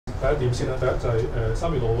第一點先啦，第一就係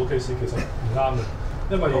3月6號嗰 case 其實唔啱嘅，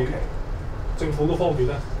因為政府嗰方面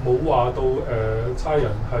咧冇話到差人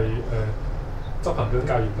係執行緊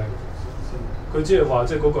戒嚴令，佢只係話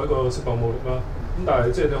即係嗰個一個釋放武力啦。咁但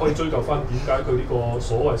係即係你可以追究翻點解佢呢個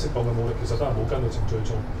所謂釋放嘅武力其實都係冇跟到程序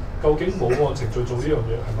做，究竟冇按程序做呢樣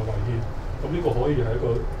嘢係咪違憲？咁呢個可以係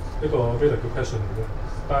一個 valid 嘅 question 嚟嘅。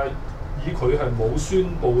但係以佢係冇宣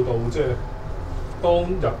佈到即係當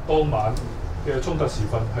日當晚嘅衝突時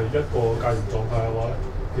分係一個戒嚴狀態嘅話咧，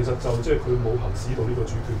其實就即係佢冇行使到呢個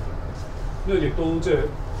主權。因為亦都即係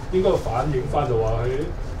應該反映翻就話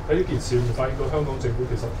喺呢件事裏面反映到香港政府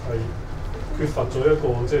其實係缺乏咗一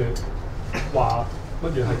個即係話乜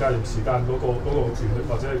嘢係戒嚴時間嗰個權力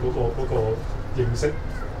或者係嗰個認識，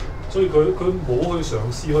所以佢冇去嘗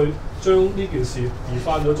試去將呢件事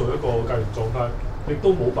define咗做一個戒嚴狀態，亦都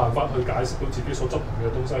冇辦法去解釋到自己所執行嘅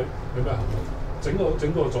東西有咩行為。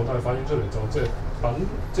整個狀態反映出嚟就即係等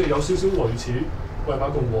即係有少少類似魏瑪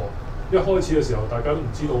共和。一開始嘅時候，大家都唔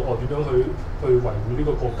知道點樣去維護呢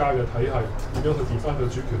個國家嘅體系，點樣去define翻佢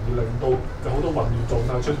主權，而令到有好多混亂狀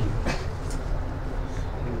態出現。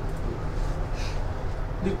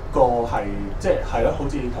呢個係即係咯，好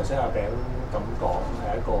似頭先阿餅咁講，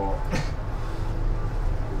係一個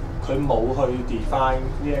佢冇去 define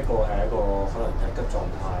呢一個係一個可能緊急狀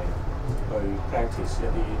態，去 practice 一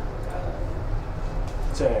啲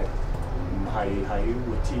即係唔係喺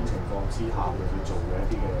活天情況之下去做嘅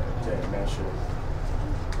一啲嘅即係 measure。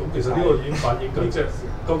咁其實呢個已經反映緊，即係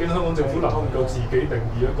究竟香港政府能唔能夠自己定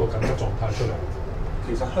義一個緊急狀態出嚟？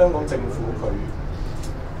其實香港政府佢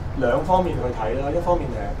兩方面去睇啦，一方面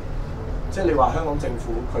即係你話香港政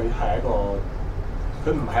府佢係一個，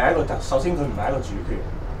佢唔係一個首先佢唔係一個主權，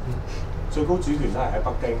最高主權都係喺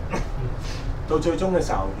北京。到最終嘅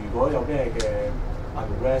時候，如果有咩嘅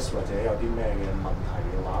unrest 或者有啲咩嘅問題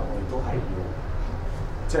嘅話，我哋都係要，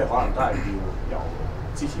即係可能都係要由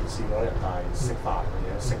之前試過人大釋法或者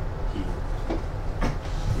釋憲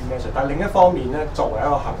啲咩事。但係另一方面咧，作為一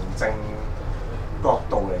個行政角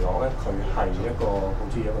度嚟講咧，佢係一個好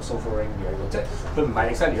似一個 sovereign 嘅一個，即係佢唔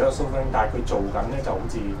係 exactly 一個 sovereign， 但係佢做緊咧就好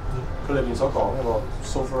似佢裏邊所講一個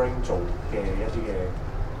sovereign 做嘅一啲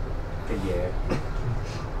嘅嘢，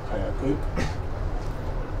係啊，佢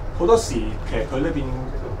好多時其實佢裏邊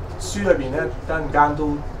書裏邊咧，等陣間都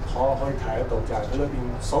可以睇得到，就係佢裏邊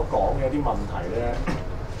所講嘅一啲問題咧，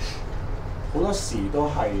好多時都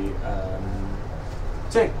係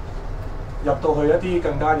即係入到去一啲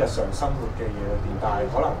更加日常生活嘅嘢裏邊，但係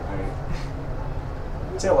可能係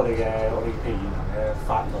即係我哋譬如現行嘅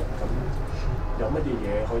法律咁，有乜嘢嘢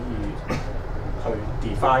可以去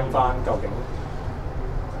define 翻究竟？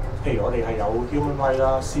譬如我哋係有 human right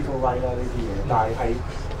啦、civil right 啦呢啲嘢，但係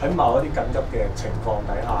喺某一啲緊急嘅情況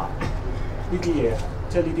底下，呢啲嘢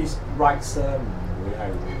即係呢啲 rights 咧唔會係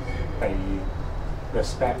被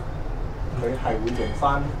respect， 佢係會用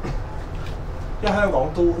翻，因為香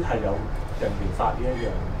港都係有人權法呢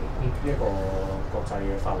一個國際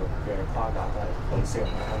嘅法律嘅框架，都係可以適用喺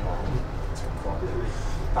香港情況。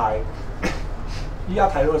但係依家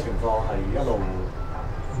睇到嘅情況係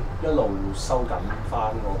一路收緊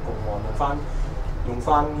翻個公安，用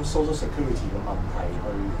翻 social security 嘅問題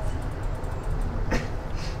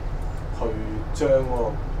去將嗰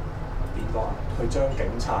個點講啊？去將警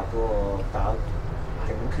察嗰個打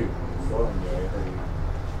警權嗰樣嘢去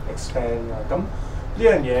expand 啦。咁呢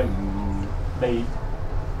樣嘢未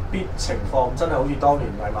必情況真係好似當年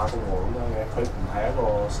魏瑪共和咁樣嘅，佢唔係一個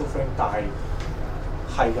sovereign， 但係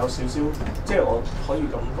有少少，即係我可以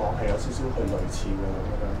咁講係有少少去類似嘅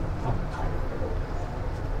咁樣問題喺度。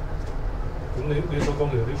咁你所講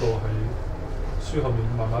嘅呢個係書後面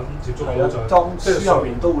慢慢接觸到就係，即係書後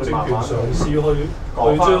面都會慢慢嘗試去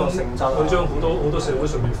將好多社會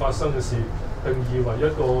上面發生嘅事定義為一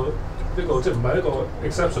個即係唔係一個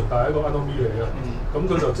exception， 但係一個 anomaly 嚟嘅。咁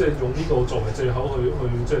佢就即係用呢個作為藉口去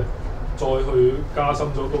即係再去加深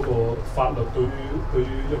咗嗰個法律對於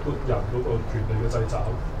一般人嗰個權利嘅掣肘。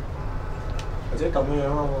或者咁樣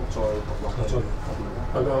啦，我再讀落去。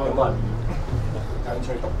有冇人有興趣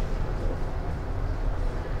讀？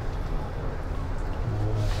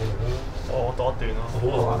我讀一段咯。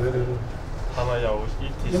好啊，你係咪由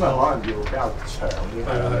因為可能要比較長啲，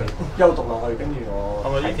一路讀落去，跟住我係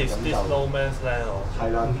咪 It is this no man's land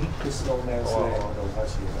係啦 ，This no man's land 我就開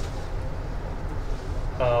始。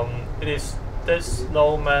It is this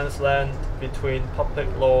no man's land between public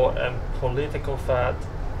law and political fact,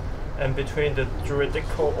 and between the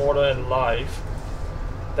juridical order and life,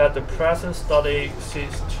 that the present study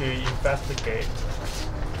seeks to investigate.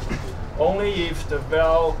 Only if the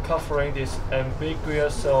veil covering this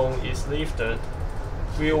ambiguous zone is lifted,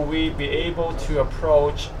 will we be able to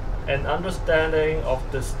approach an understanding of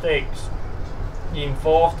the stakes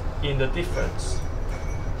involved in the difference,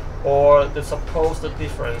 or the supposed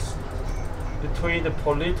difference, between the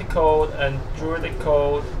political and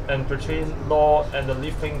juridical and between law and the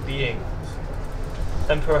living beings.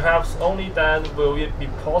 And perhaps only then will it be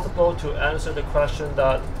possible to answer the question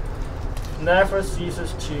that never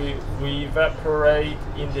ceases to reverberate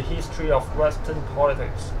in the history of Western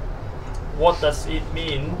politics. What does it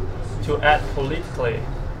mean to act politically?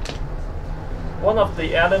 One of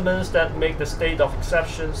the elements that make the state of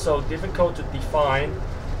exception so difficult to define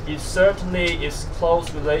is certainly its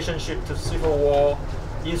close relationship to civil war,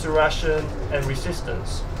 insurrection, and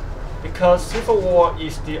resistance. Because civil war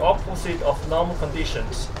is the opposite of normal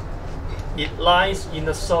conditions. It lies in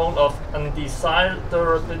a zone of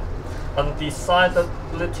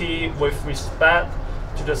undecidability with respect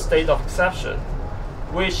to the state of exception,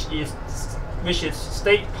 which is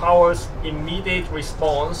state power's immediate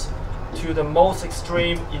response to the most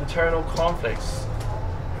extreme internal conflicts.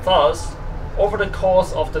 Thus, over the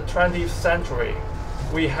course of the 20th century,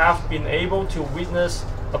 we have been able to witness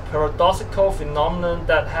a paradoxical phenomenon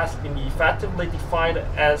that has been effectively defined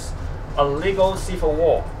as a legal civil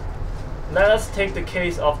war. Let us take the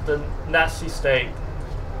case of the Nazi state.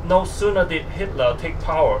 No sooner did Hitler take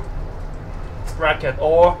power,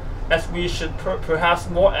 or as we should perhaps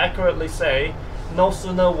more accurately say, no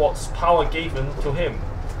sooner was power given to him,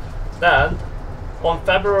 than on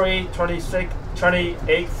February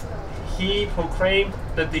 28th, he proclaimed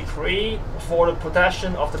the Decree for the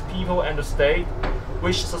Protection of the People and the State,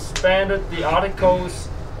 which suspended the articles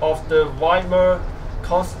of the Weimar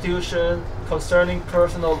Constitution concerning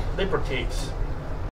personal liberties.